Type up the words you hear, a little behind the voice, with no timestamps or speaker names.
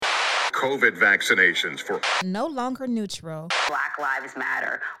COVID vaccinations for No longer neutral. Black Lives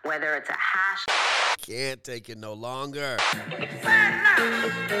Matter, whether it's a hash. Can't take it no longer.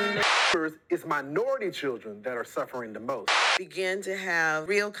 It's minority children that are suffering the most. Begin to have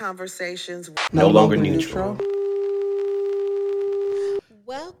real conversations. No longer neutral.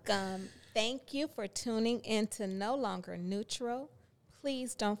 Welcome. Thank you for tuning in to No Longer Neutral.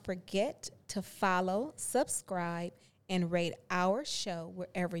 Please don't forget to follow, subscribe, and rate our show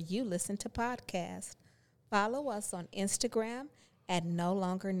wherever you listen to podcasts. Follow us on Instagram at No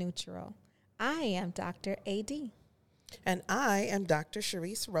Longer Neutral. I am Dr. AD. And I am Dr.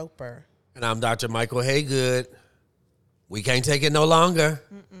 Sharice Roper. And I'm Dr. Michael Haygood. We can't take it no longer.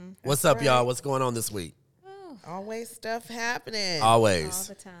 What's up, y'all? What's going on this week? Always stuff happening. Always.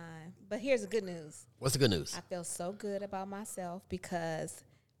 All the time. But here's the good news. What's the good news? I feel so good about myself because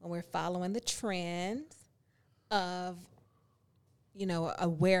when we're following the trends of,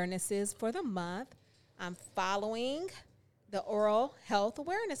 awarenesses for the month, I'm following the Oral Health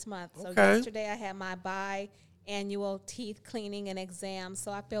Awareness Month. So yesterday I had my biannual teeth cleaning and exam.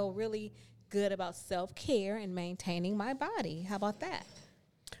 So I feel really good about self-care and maintaining my body. How about that?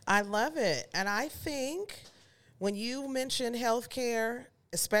 I love it. And I think when you mention healthcare,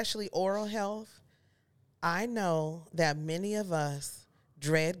 especially oral health, I know that many of us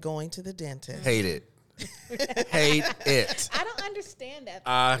dread going to the dentist. Hate it. Hate it. I don't understand that.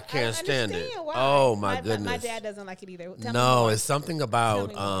 I can't stand it. Why. Oh, my goodness. My dad doesn't like it either. Tell me No, more. it's something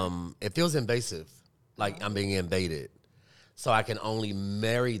about, Tell me it feels invasive, like I'm being invaded. So I can only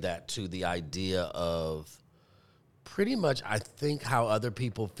marry that to the idea of pretty much, I think, how other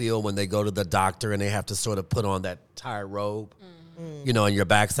people feel when they go to the doctor and they have to sort of put on that tired robe, and your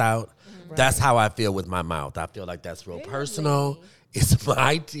back's out. Right. That's how I feel with my mouth. I feel like that's real personal. It's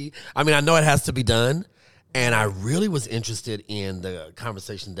my teeth. I mean, I know it has to be done. And I really was interested in the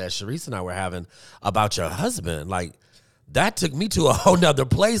conversation that Sharice and I were having about your husband. Like, that took me to a whole nother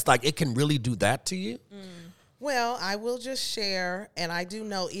place. Like, it can really do that to you. Well, I will just share, and I do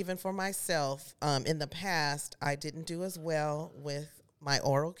know even for myself, in the past, I didn't do as well with my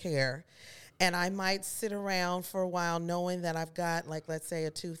oral care. And I might sit around for a while knowing that I've got, like, let's say, a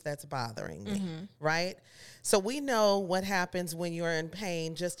tooth that's bothering me, right? So we know what happens when you're in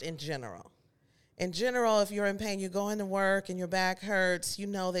pain just in general. In general, if you're in pain, you're going to work and your back hurts, you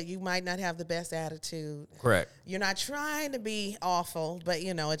know that you might not have the best attitude. Correct. You're not trying to be awful, but,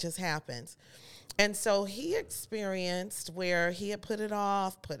 it just happens. And so he experienced where he had put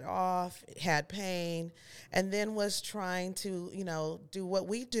off, had pain, and then was trying to, do what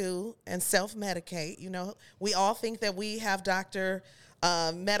we do and self-medicate. We all think that we have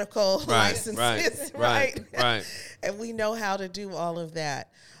medical licenses, right? And we know how to do all of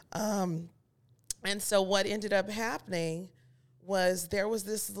that. And so what ended up happening was there was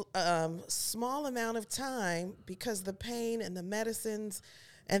this small amount of time because the pain and the medicines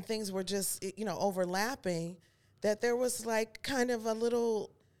and things were just, overlapping, that there was like kind of a little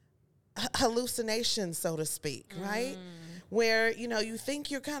hallucination, so to speak, right? Where, you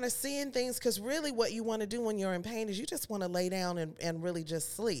think you're kind of seeing things because really what you want to do when you're in pain is you just want to lay down and really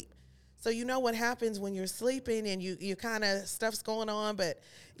just sleep. So you know what happens when you're sleeping and you kind of stuff's going on, but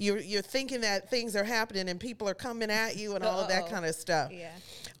you're thinking that things are happening and people are coming at you and all of that kind of stuff. Yeah.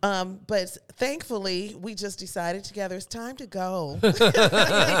 But thankfully, we just decided together it's time to go.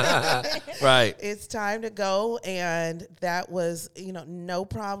 Right. It's time to go, and that was no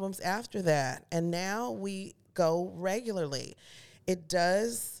problems after that. And now we go regularly. It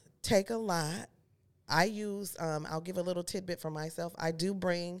does take a lot. I use, I'll give a little tidbit for myself. I do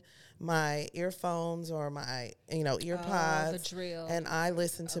bring my earphones or my, earpods. The drill. And I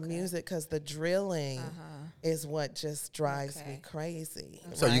listen to music because the drilling is what just drives me crazy.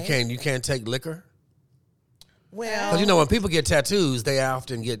 So right? you can't take liquor? Well, because when people get tattoos, they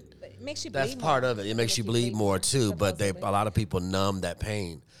often get, it makes you that's bleed part more. of it. It makes you bleed more too, but a lot of people numb that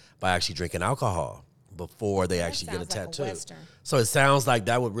pain by actually drinking alcohol before they actually get a tattoo. So it sounds like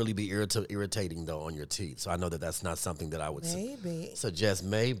that would really be irritating though on your teeth. So I know that that's not something that I would suggest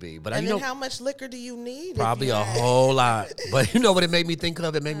maybe. But and then how much liquor do you need? Probably a whole lot. But you know what it made me think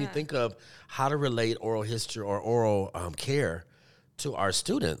of? It made me think of how to relate oral history or oral care to our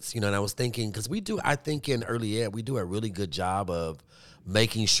students. And I was thinking, because I think in early ed, we do a really good job of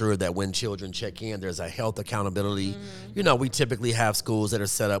making sure that when children check in, there's a health accountability. We typically have schools that are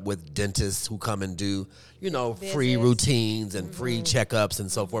set up with dentists who come and do, free routines and free checkups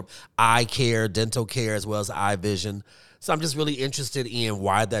and so forth. Eye care, dental care, as well as eye vision. So I'm just really interested in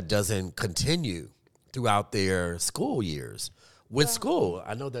why that doesn't continue throughout their school years. With school,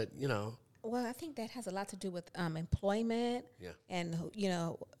 I know that, Well, I think that has a lot to do with employment, Yeah. and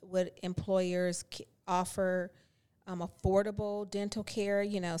what employers offer affordable dental care.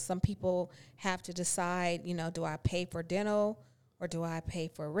 Some people have to decide. Do I pay for dental or do I pay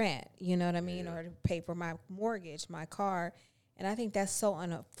for rent? You know what I mean, or to pay for my mortgage, my car, and I think that's so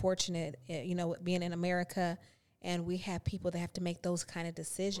unfortunate. Being in America, and we have people that have to make those kind of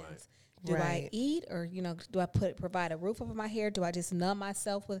decisions. Right. Do I Right. eat, or do I provide a roof over my head? Do I just numb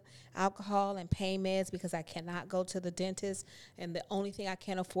myself with alcohol and pain meds because I cannot go to the dentist, and the only thing I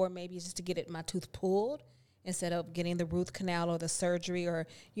can afford maybe is just to get my tooth pulled instead of getting the root canal or the surgery, or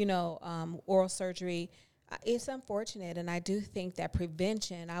oral surgery? It's unfortunate, and I do think that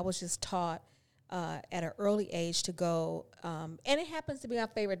prevention. I was just taught at an early age to go, and it happens to be my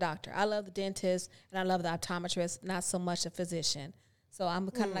favorite doctor. I love the dentist and I love the optometrist, not so much the physician. So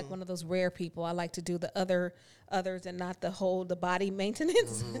I'm kind of like one of those rare people. I like to do the others and not the body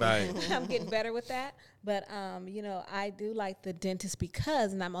maintenance. Right. I'm getting better with that. But, I do like the dentist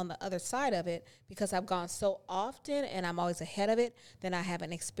because, and I'm on the other side of it, because I've gone so often and I'm always ahead of it, then I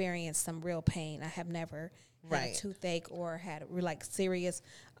haven't experienced some real pain. I have never had Right. a toothache or had serious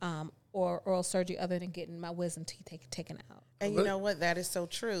or oral surgery other than getting my wisdom teeth taken out. And you know what? That is so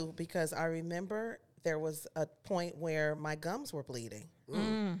true, because I remember there was a point where my gums were bleeding.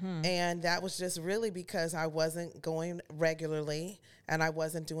 Mm-hmm. And that was just really because I wasn't going regularly and I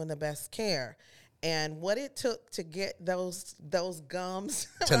wasn't doing the best care. And what it took to get those gums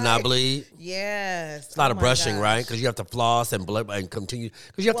To not bleed. Yes. It's a lot Oh of my brushing, gosh. right? Because you have to floss and continue.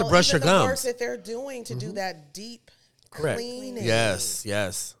 Because you have to Well, brush your even the work gums. that they're doing to do that deep Correct. cleaning. Yes,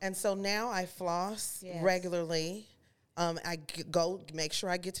 yes. And so now I floss Yes. regularly. I go make sure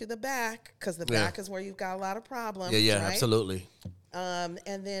I get to the back, because the Yeah. back is where you've got a lot of problems. Yeah, right? absolutely. And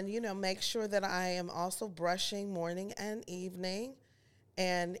then, make sure that I am also brushing morning and evening.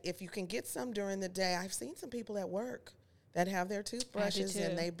 And if you can get some during the day, I've seen some people at work that have their toothbrushes too.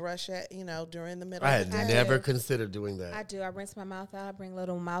 and they brush it, during the middle I of the had day. never considered doing I that. do. I rinse my mouth out. I bring a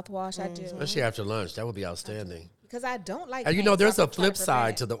little mouthwash. I do. Especially after lunch. That would be outstanding. Because I don't like And pain, so there's I'm a trying flip prevent side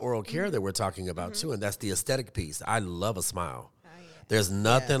it. to the oral care that we're talking about too, and that's the aesthetic piece. I love a smile. Oh, yeah. There's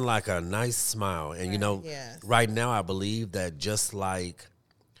nothing like a nice smile. And Yes. right now I believe that just like,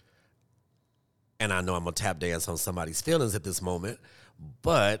 and I know I'm gonna tap dance on somebody's feelings at this moment,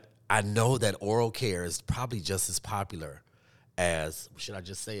 but I know that oral care is probably just as popular as, should I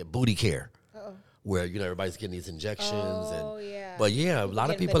just say it, booty care. Where everybody's getting these injections Oh, and yeah. but yeah, a People lot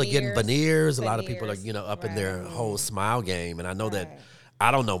of getting people are getting veneers. A lot of veneers. people are up in their Right. whole smile game, and I know that Right.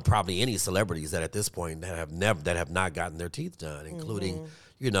 I don't know probably any celebrities that at this point that have not gotten their teeth done, including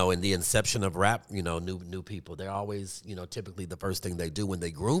Mm-hmm. in the inception of rap, new people. They're always typically the first thing they do when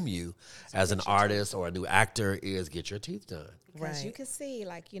they groom you as an artist or a new actor is get your teeth done. Because you Right. can see,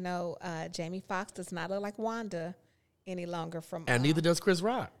 Jamie Foxx does not look like Wanda any longer from. And neither does Chris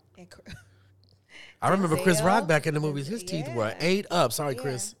Rock. and I remember Chris Denzel. Rock back in the movies. His teeth were Yeah. ate up. Sorry, Yeah.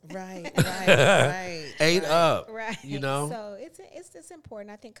 Chris. Right, right. Ate up. Right. So it's important.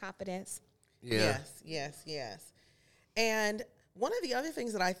 I think confidence. Yeah. Yes. And one of the other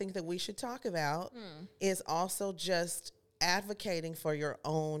things that I think that we should talk about is also just advocating for your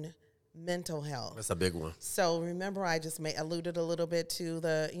own mental health. That's a big one. So remember, I just alluded a little bit to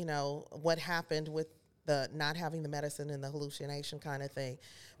the, what happened with the not having the medicine and the hallucination kind of thing.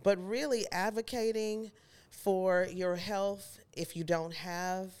 But really advocating for your health if you don't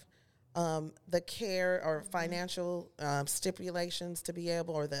have the care or financial stipulations to be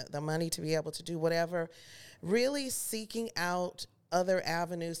able, or the money to be able to do whatever, really seeking out other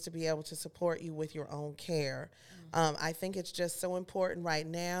avenues to be able to support you with your own care. I think it's just so important right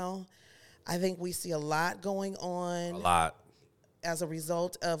now. I think we see a lot going on A lot. as a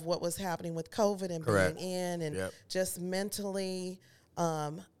result of what was happening with COVID and Correct. being in, and Yep. just mentally.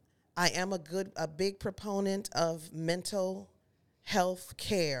 I am a big proponent of mental health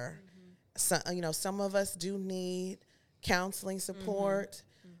care. So, some of us do need counseling support.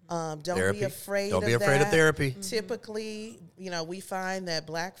 Don't Therapy. be afraid. Don't of be afraid of that. therapy. Typically, we find that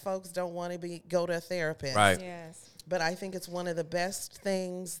Black folks don't want to go to a therapist. Right. Yes. But I think it's one of the best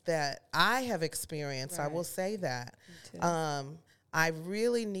things that I have experienced. I will Right. say that. Me too. I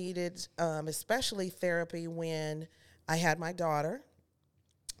really needed, especially therapy when I had my daughter,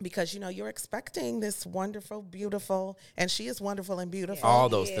 because you're expecting this wonderful, beautiful, and she is wonderful and beautiful. All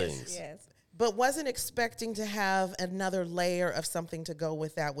those Yes, things. Yes. But wasn't expecting to have another layer of something to go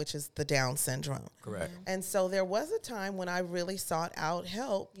with that, which is the Down syndrome. Correct. And so there was a time when I really sought out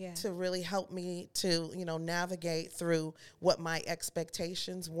help Yeah. to really help me to, navigate through what my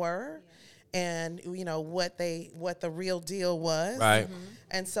expectations were and what the real deal was. Right.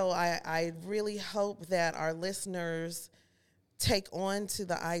 And so I really hope that our listeners take on to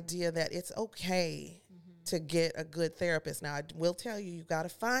the idea that it's okay to get a good therapist. Now, I will tell you, you got to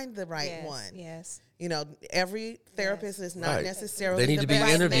find the right one. Yes. Every therapist is not Right. necessarily They need the to be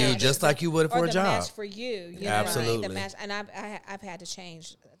best interviewed match. just like you would for Or a the job. match for you. You know what I mean? Absolutely. The match, and I've had to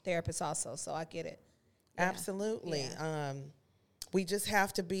change therapists also, so I get it. Yeah. Absolutely. Yeah. We just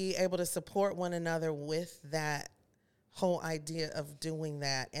have to be able to support one another with that whole idea of doing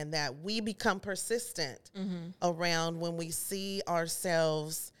that, and that we become persistent around when we see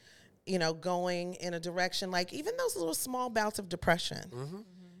ourselves, going in a direction like even those little small bouts of depression.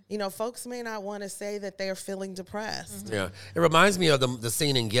 Folks may not want to say that they're feeling depressed. Yeah, it reminds me of the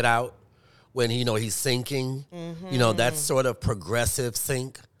scene in Get Out when he's sinking. That sort of progressive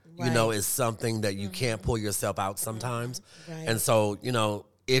sink. Right. Is something that you can't pull yourself out sometimes. Right. And so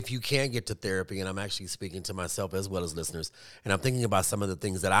if you can't get to therapy, and I'm actually speaking to myself as well as listeners, and I'm thinking about some of the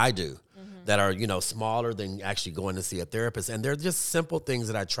things that I do that are smaller than actually going to see a therapist, and they're just simple things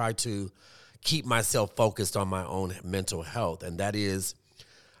that I try to keep myself focused on my own mental health, and that is,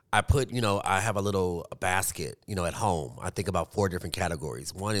 I put, I have a little basket, at home. I think about 4 different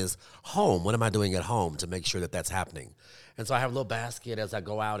categories. One is home. What am I doing at home to make sure that that's happening? And so I have a little basket as I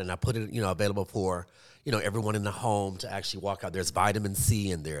go out, and I put it, available for, everyone in the home to actually walk out. There's vitamin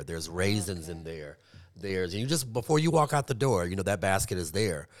C in there. There's raisins in there. And you just, before you walk out the door, that basket is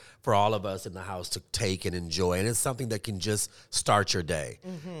there for all of us in the house to take and enjoy. And it's something that can just start your day.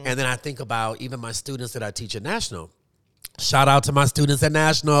 And then I think about even my students that I teach at National. Shout out to my students at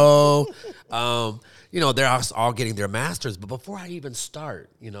National. They're all getting their masters. But before I even start,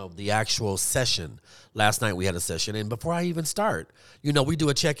 the actual session, last night we had a session. And before I even start, we do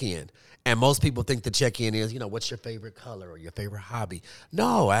a check-in. And most people think the check-in is, what's your favorite color or your favorite hobby?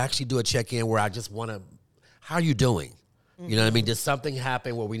 No, I actually do a check-in where I just want to, how are you doing? You know what I mean? Did something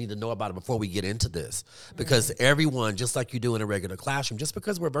happen where we need to know about it before we get into this? Because everyone, just like you do in a regular classroom, just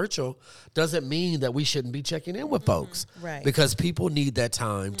because we're virtual doesn't mean that we shouldn't be checking in with folks. Right. Because people need that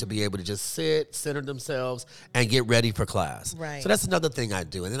time to be able to just sit, center themselves, and get ready for class. Right. So that's another thing I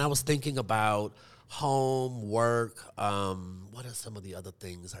do. And then I was thinking about home, work. What are some of the other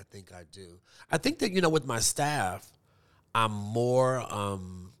things I think I do? I think that, with my staff, I'm more,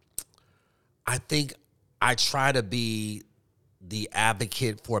 I think I try to be the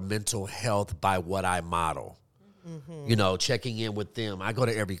advocate for mental health by what I model. Checking in with them. I go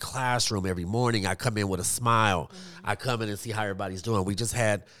to every classroom every morning. I come in with a smile. I come in and see how everybody's doing. We just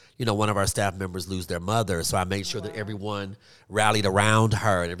had, one of our staff members lose their mother. So I made sure that everyone rallied around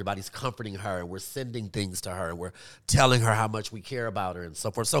her and everybody's comforting her, and we're sending things to her, and we're telling her how much we care about her and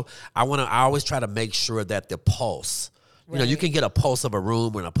so forth. So I always try to make sure that the pulse, you can get a pulse of a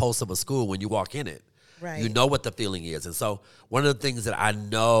room and a pulse of a school when you walk in it. Right. You know what the feeling is. And so one of the things that I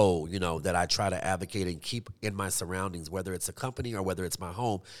know, that I try to advocate and keep in my surroundings, whether it's a company or whether it's my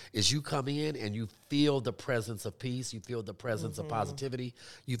home, is you come in and you feel the presence of peace. You feel the presence of positivity.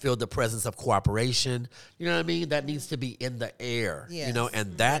 You feel the presence of cooperation. You know what I mean? That needs to be in the air, Yes.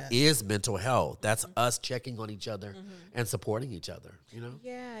 And that is mental health. That's us checking on each other and supporting each other,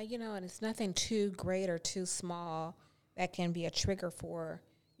 Yeah, and it's nothing too great or too small that can be a trigger for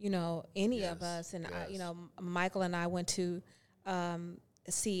any of us. And, Michael and I went to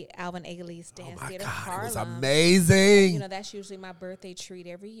see Alvin Ailey's Dance Theater Harlem. It was amazing. That's usually my birthday treat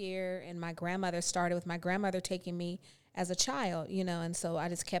every year. And my grandmother started with my grandmother taking me as a child, and so I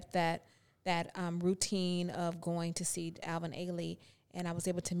just kept that routine of going to see Alvin Ailey. And I was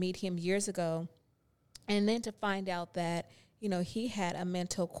able to meet him years ago. And then to find out that, he had a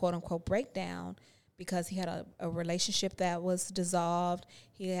mental, quote unquote, breakdown, because he had a relationship that was dissolved.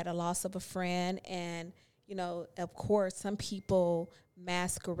 He had a loss of a friend. And, of course, some people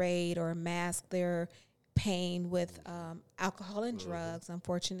masquerade or mask their pain with alcohol and drugs,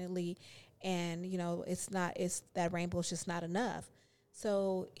 unfortunately. And, it's that rainbow's just not enough.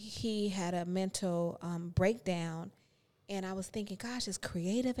 So he had a mental breakdown. And I was thinking, gosh, as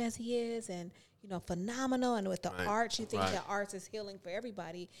creative as he is and, phenomenal. And with the arts, you think that arts is healing for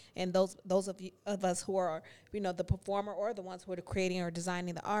everybody. And those of us who are, the performer or the ones who are creating or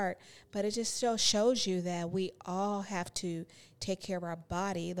designing the art. But it just shows you that we all have to take care of our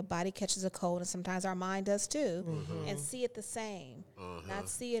body. The body catches a cold, and sometimes our mind does too. And see it the same. Not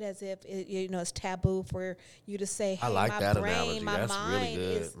see it as if it's taboo for you to say, hey, I like my that brain, analogy. my That's mind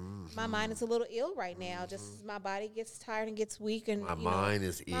really good. is my mind is a little ill right now. Just as my body gets tired and gets weak, and My mind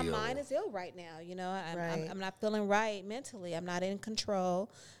is my ill. mind is ill right now. Right. I'm not feeling right mentally. I'm not in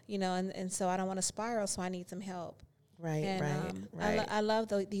control. And so I don't want to spiral. So I need some help. Right, And right. I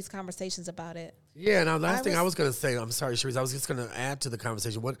love these conversations about it. Yeah, now last I thing I was- was gonna say, I'm sorry, Sharice, I was just gonna add to the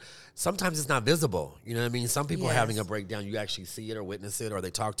conversation. What sometimes it's not visible. You know what I mean? Some people having a Yes. breakdown, you actually see it or witness it or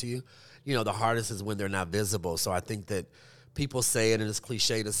they talk to you. You know, the hardest is when they're not visible. So I think that people say it, and it's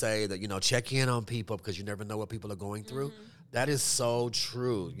cliche to say that, you know, check in on people because you never know what people are going through. That is so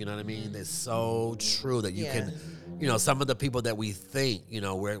true. You know what I mean? It's so true that you can, you know, some of the people that we think, you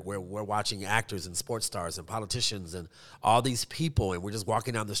know, we're watching actors and sports stars and politicians and all these people, and we're just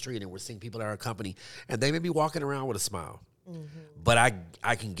walking down the street and we're seeing people at our company, and they may be walking around with a smile. But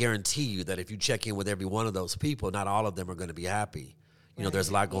I can guarantee you that if you check in with every one of those people, not all of them are going to be happy. You know, there's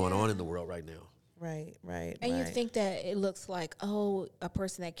a lot going on in the world right now. Right. And you think that it looks like, oh, a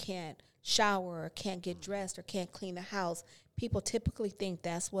person that can't shower or can't get dressed or can't clean the house. People typically think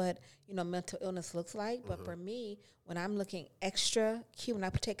that's what, you know, mental illness looks like. But for me, when I'm looking extra cute, when I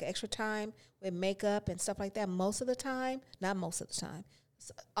take extra time with makeup and stuff like that, most of the time, not most of the time,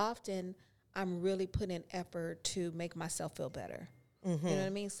 often I'm really putting in effort to make myself feel better. You know what I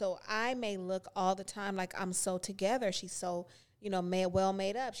mean? So I may look all the time like I'm so together. She's so, you know, well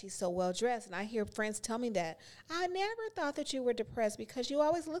made up. She's so well dressed. And I hear friends tell me that. I never thought that you were depressed because you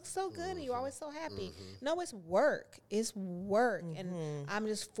always look so good and you're always so happy. No, it's work. It's work. And I'm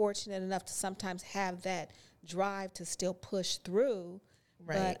just fortunate enough to sometimes have that drive to still push through.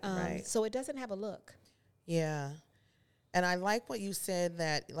 Right, But, right. So it doesn't have a look. Yeah. And I like what you said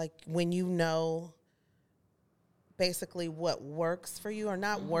that, like, when you know basically what works for you, or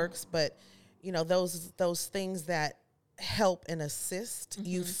not works, but, you know, those things that help and assist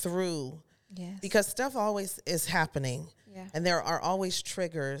you through, Yes. because stuff always is happening. Yeah. And there are always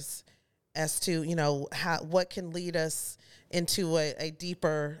triggers as to, you know, what can lead us into a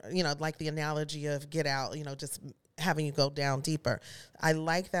deeper, you know, like the analogy of Get Out, you know, just having you go down deeper. I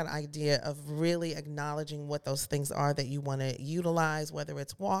like that idea of really acknowledging what those things are that you want to utilize, whether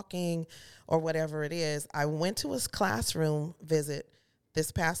it's walking or whatever it is. I went to a classroom visit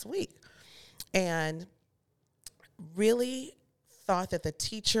this past week and really thought that the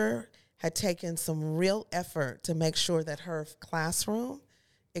teacher had taken some real effort to make sure that her classroom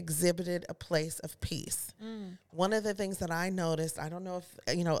exhibited a place of peace. One of the things that I noticed, I don't know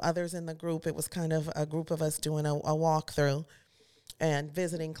if, you know, others in the group, it was kind of a group of us doing a walkthrough and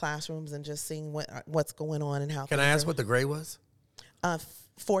visiting classrooms and just seeing what's going on and how. Can I ask what the grade was?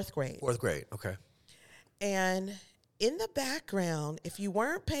 Fourth grade. Fourth grade. Okay. And in the background, if you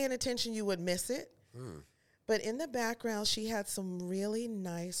weren't paying attention, you would miss it. But in the background, she had some really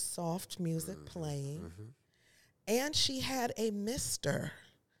nice, soft music playing. And she had a mister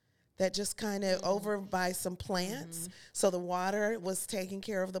that just kind of over by some plants. So the water was taking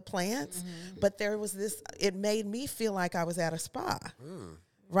care of the plants. But there was this, it made me feel like I was at a spa,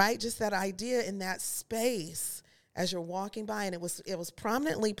 right? Just that idea in that space as you're walking by. And it was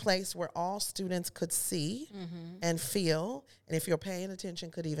prominently placed where all students could see and feel. And if you're paying attention,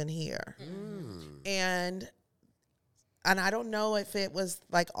 could even hear. And I don't know if it was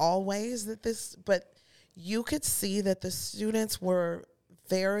like always that this, but you could see that the students were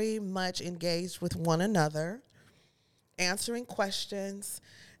very much engaged with one another, answering questions,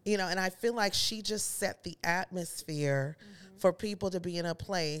 you know, and I feel like she just set the atmosphere for people to be in a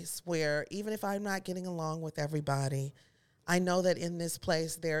place where even if I'm not getting along with everybody, I know that in this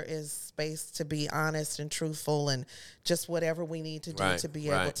place there is space to be honest and truthful and just whatever we need to do to be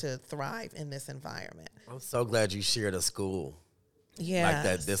able to thrive in this environment. I'm so glad you shared a school. Yeah. Like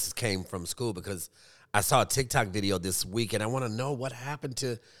that this came from school, because I saw a TikTok video this week and I want to know what happened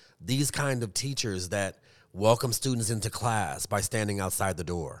to these kind of teachers that welcome students into class by standing outside the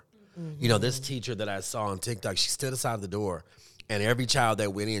door. You know, this teacher that I saw on TikTok, she stood outside the door and every child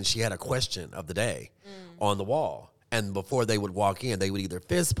that went in, she had a question of the day on the wall. And before they would walk in, they would either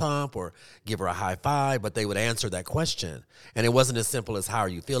fist pump or give her a high five, but they would answer that question. And it wasn't as simple as, how are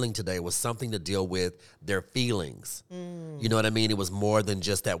you feeling today? It was something to deal with their feelings. You know what I mean? It was more than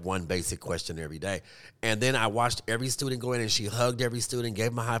just that one basic question every day. And then I watched every student go in and she hugged every student, gave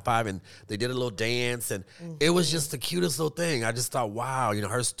them a high five, and they did a little dance. And it was just the cutest little thing. I just thought, wow, you know,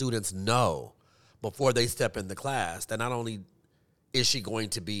 her students know before they step in the class that not only is she going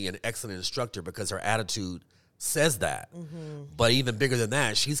to be an excellent instructor because her attitude says that. But even bigger than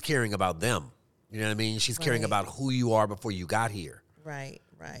that, she's caring about them. You know what I mean? She's caring about who you are before you got here. Right,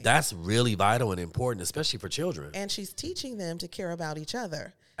 right. That's really vital and important, especially for children. And she's teaching them to care about each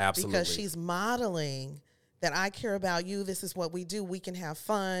other. Absolutely. Because she's modeling that I care about you. This is what we do. We can have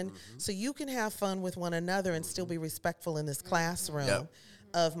fun. So you can have fun with one another and still be respectful in this classroom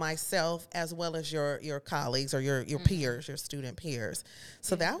of myself as well as your colleagues or your peers, your student peers.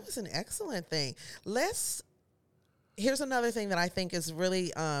 So that was an excellent thing. Let's here's another thing that I think is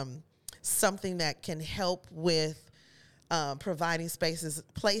really something that can help with providing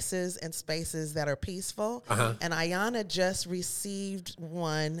places and spaces that are peaceful. And Ayana just received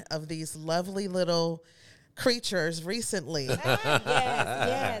one of these lovely little creatures recently.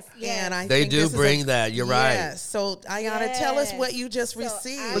 Yes. And I They think do this is bring that. You're right. Yes. So Ayana, tell us what you just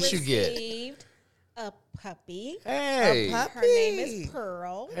received. I What you get? received a puppy. Hey. Her name is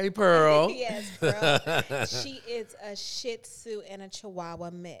Pearl. Hey, Pearl. Yes, Pearl. She is a Shih Tzu and a Chihuahua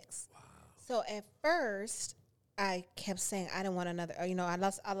mix. Wow. So at first, I kept saying I didn't want another. I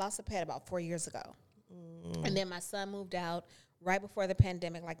lost a pet about 4 years ago, and then my son moved out right before the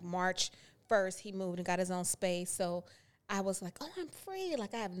pandemic, like March 1st. He moved and got his own space. So I was like, oh, I'm free.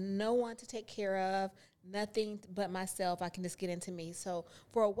 Like I have no one to take care of. Nothing but myself. I can just get into me. So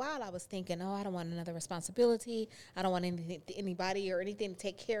for a while, I was thinking, I don't want another responsibility. I don't want anybody or anything to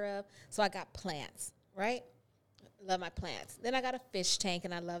take care of. So I got plants, right? Love my plants. Then I got a fish tank,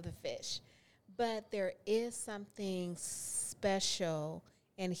 and I love the fish. But there is something special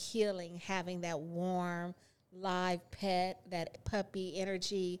and healing having that warm, live pet, that puppy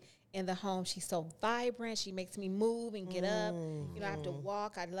energy in the home. She's so vibrant. She makes me move and get up. I have to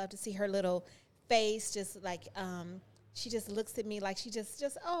walk. I love to see her little face, just like she just looks at me like she just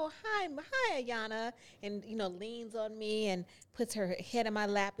hi Ayana, and leans on me and puts her head in my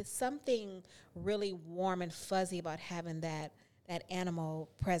lap. It's something really warm and fuzzy about having that animal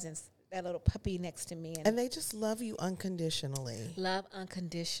presence, that little puppy next to me, and they just love you unconditionally. Love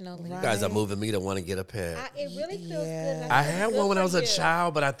unconditionally. Right. You guys are moving me to want to get a pet. It really feels good. I had one when I was a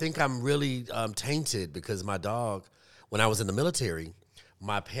child, but I think I'm really tainted because my dog, when I was in the military,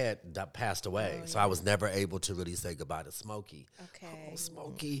 my pet passed away. So I was never able to really say goodbye to Smokey. Okay. Oh,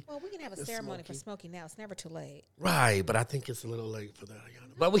 Smokey. Well, we can have a ceremony for Smokey now. It's never too late. Right, but I think it's a little late for that,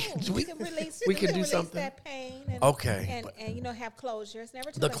 Ayana. But we can release. we can do release something. that pain. And, Okay. And have closure. It's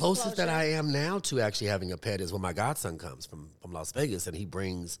never too The late for closest that closure. I am now to actually having a pet is when my godson comes from Las Vegas, and he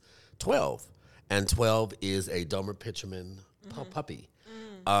brings 12. And 12 is a Domer Pitcherman puppy.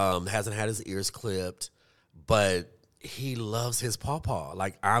 Hasn't had his ears clipped, but he loves his pawpaw.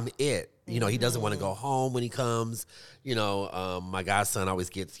 Like, I'm it. He doesn't want to go home when he comes. My godson always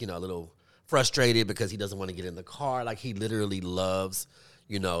gets, a little frustrated because he doesn't want to get in the car. Like, he literally loves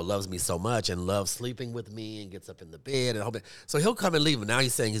me so much and loves sleeping with me and gets up in the bed. So he'll come and leave him. Now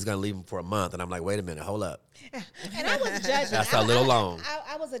he's saying he's going to leave him for a month. And I'm like, wait a minute, hold up. And I was judging. That's a little long.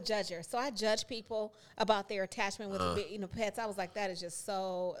 I was a judger. So I judge people about their attachment with pets. I was like, that is just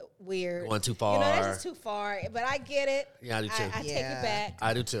so weird. Going too far. That's just too far. But I get it. Yeah, I do too. I take it back.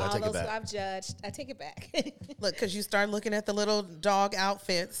 I do too. I All take it those back. who I've judged, I take it back. Look, because you start looking at the little dog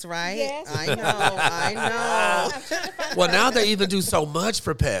outfits, right? Yes. I know. I'm trying to find Well, now they even do so much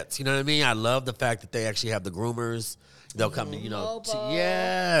for pets. You know what I mean? I love the fact that they actually have the groomers. They'll come to, Mobo.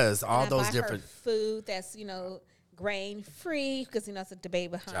 yes, all And I those buy different. her food that's grain free because it's a debate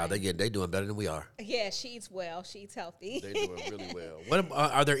behind. Child, they doing better than we are. Yeah, she eats well. She eats healthy. They doing really well. What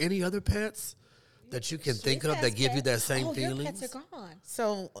are there any other pets that you can think of that give you that same feeling? Your pets are gone.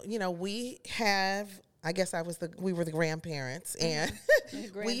 So, we have, I guess we were the grandparents, and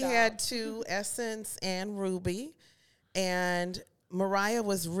we had two, Essence and Ruby, and Mariah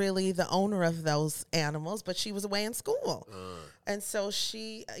was really the owner of those animals, but she was away in school. And so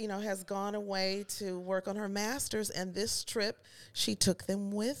she, has gone away to work on her master's, and this trip, she took them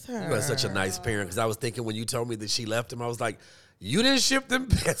with her. You are such a nice parent, because I was thinking when you told me that she left him, I was like, you didn't ship them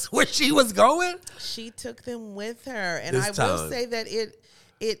pets where she was going? She took them with her, and This I will time. say that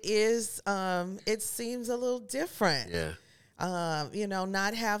it seems a little different. Yeah.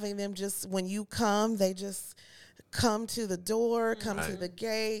 Not having them just, when you come, they just come to the door, come to the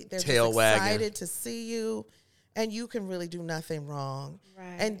gate. They're Tail just wagging. excited to see you, and you can really do nothing wrong.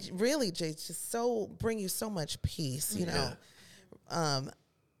 Right. And really, just bring you so much peace,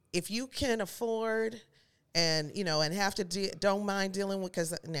 if you can afford and have to don't mind dealing with,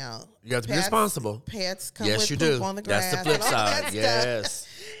 because now You have to be responsible. Pets come Yes, with you poop do. on the grass. That's the flip and all that side. stuff. Yes.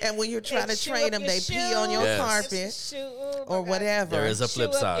 And when you're trying to Chew train up them, your they pee on your shoes. carpet or whatever. There is a Chew flip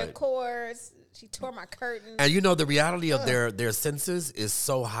up your side. cords. She tore my curtains. And the reality of their senses is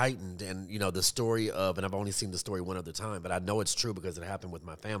so heightened. And, the story of, and I've only seen the story one other time, but I know it's true because it happened with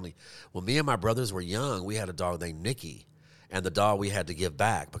my family. When me and my brothers were young, we had a dog named Nikki. And the dog we had to give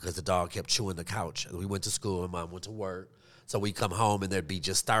back because the dog kept chewing the couch. We went to school and Mom went to work. So we come home and there'd be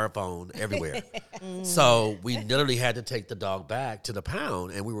just styrofoam everywhere. So we literally had to take the dog back to the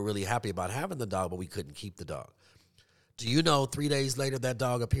pound. And we were really happy about having the dog, but we couldn't keep the dog. Do you know 3 days later that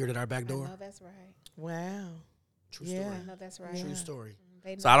dog appeared at our back door? No, that's right. Wow. True story. I know that's right. True story.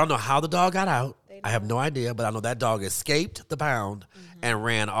 They know. So I don't know how the dog got out. They they I have no idea, but I know that dog escaped the pound and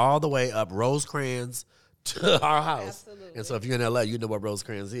ran all the way up Rosecrans to our house. Absolutely. And so if you're in LA, you know what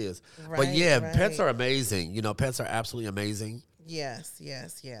Rosecrans is. But Right, yeah, right. pets are amazing. You know, pets are absolutely amazing. Yes,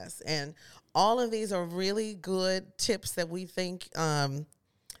 yes, yes. And all of these are really good tips that we think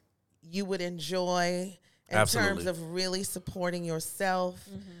you would enjoy in Absolutely. terms of really supporting yourself,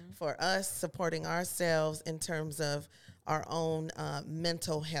 for us supporting ourselves in terms of our own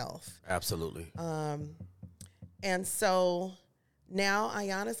mental health. Absolutely. And so now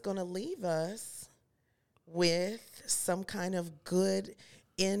Ayana's going to leave us with some kind of good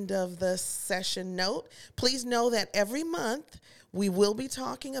end of the session note. Please know that every month we will be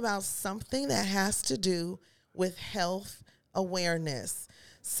talking about something that has to do with health awareness,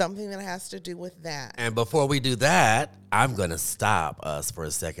 something that has to do with that. And before we do that, I'm going to stop us for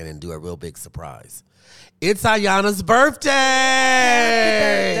a second and do a real big surprise. It's Ayana's birthday.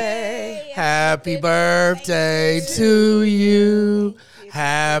 Happy birthday to you.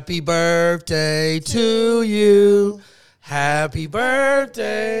 Happy birthday to you. Happy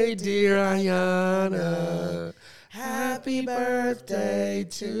birthday, dear Ayana. Happy birthday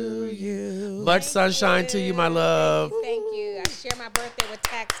to you. Much sunshine to you, my love. Thank you. I share my birthday with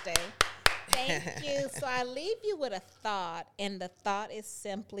Tax Day. Thank you. So I leave you with a thought, and the thought is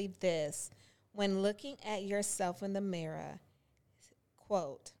simply this. When looking at yourself in the mirror,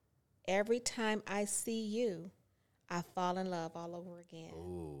 quote, every time I see you, I fall in love all over again.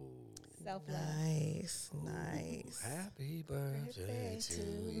 Self-love. Nice, nice. Happy birthday to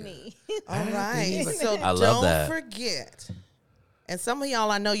you. Me. All right. So I love don't that. forget. And some of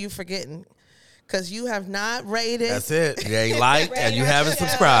y'all, I know you forgetting because you have not rated. That's it. You ain't liked and you haven't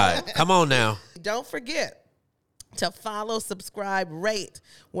subscribed. Come on now. Don't forget to follow, subscribe, rate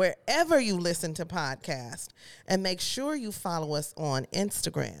wherever you listen to podcasts. And make sure you follow us on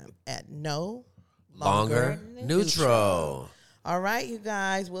Instagram at No Longer neutral. All right, you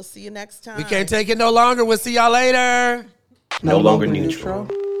guys. We'll see you next time. We can't take it no longer. We'll see y'all later. No longer neutral.